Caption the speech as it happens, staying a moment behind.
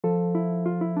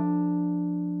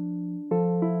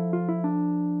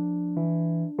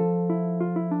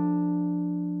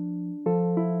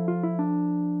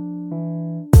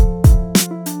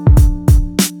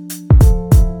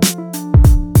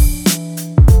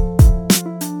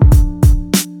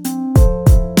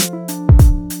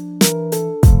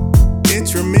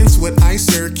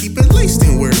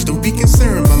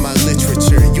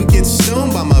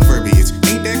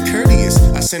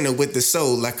center with the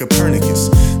soul like Copernicus.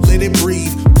 Let it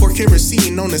breathe, pour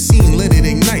kerosene on the scene, let it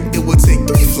ignite. It will take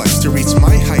 3 flights to reach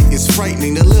my height. It's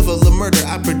frightening, the level of murder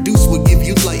I produce will give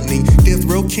you lightning. Death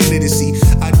row candidacy,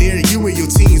 I dare you and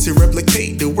your teens to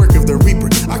replicate the work of the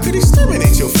Reaper. I could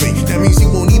exterminate your fate, that means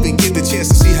you won't even get the chance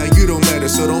to see how you don't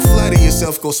matter. So don't flatter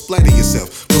yourself, go splatter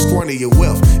yourself, go squander your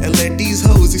wealth, and let these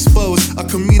hoes expose a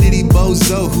community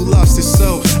bozo who lost his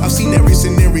soul. I've seen every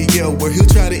scenario where he'll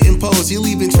try to impose, he'll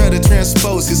even try to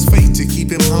transpose his fate to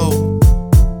keep him whole.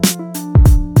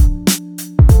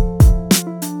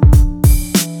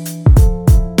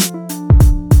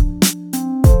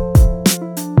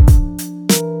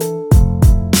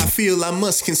 I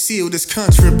must conceal this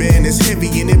contraband is heavy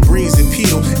and it brings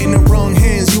appeal. In the wrong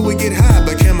hands you will get high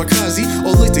by kamikaze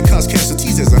or look to cause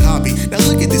casualties as a hobby. Now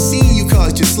look at the scene you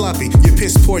caused, you're sloppy, you're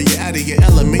piss poor, you're out of your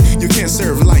element. You can't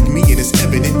serve like me and it's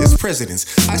evident as presidents.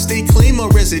 I stay clean my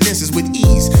residences with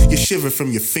ease. You shiver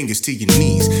from your fingers to your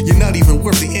knees. You're not even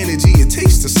worth the energy it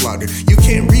takes to slaughter. You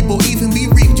can't reap or even be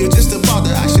reaped, you're just a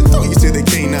bother. I should throw you to the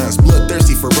canines,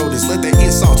 bloodthirsty for rodents. Let that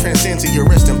insult transcend to your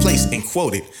resting place and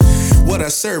quote it. What I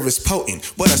serve is potent,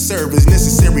 what I serve is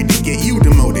necessary to get you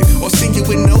demoted or sinking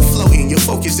with no floating. Your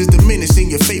focus is diminished and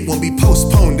your fate won't be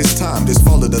postponed this time. Just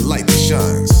follow the light that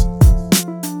shines.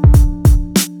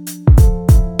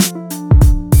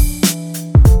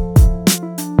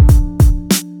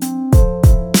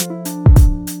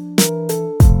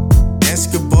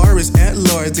 escoBAR is at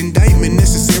large, indictment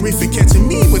necessary for catching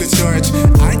me with a charge.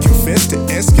 I confess to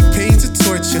escapades of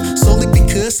torture solely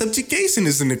because subjugation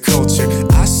is in the culture.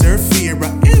 I serve fear,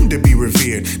 I am to be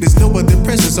revered. There's no other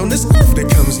presence on this earth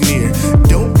that comes near.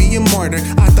 Don't be a martyr,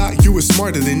 I thought you were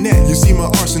smarter than that. You see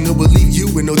my arsenal will leave you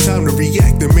with no time to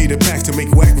react. I made a pact to make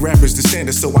whack rappers the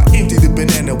standard, so I empty the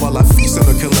banana while I feast on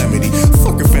a calamity.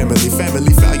 Fuck a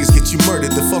family values get you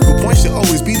murdered. The focal point should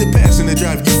always be the passion to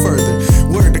drive you further.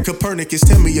 Word to Copernicus,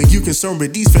 tell me, are you concerned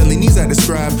with these family needs I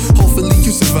describe? Hopefully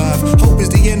you survive. Hope is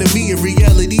the enemy of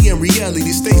reality, and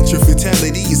reality states your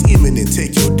fatality is imminent.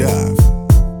 Take your dive.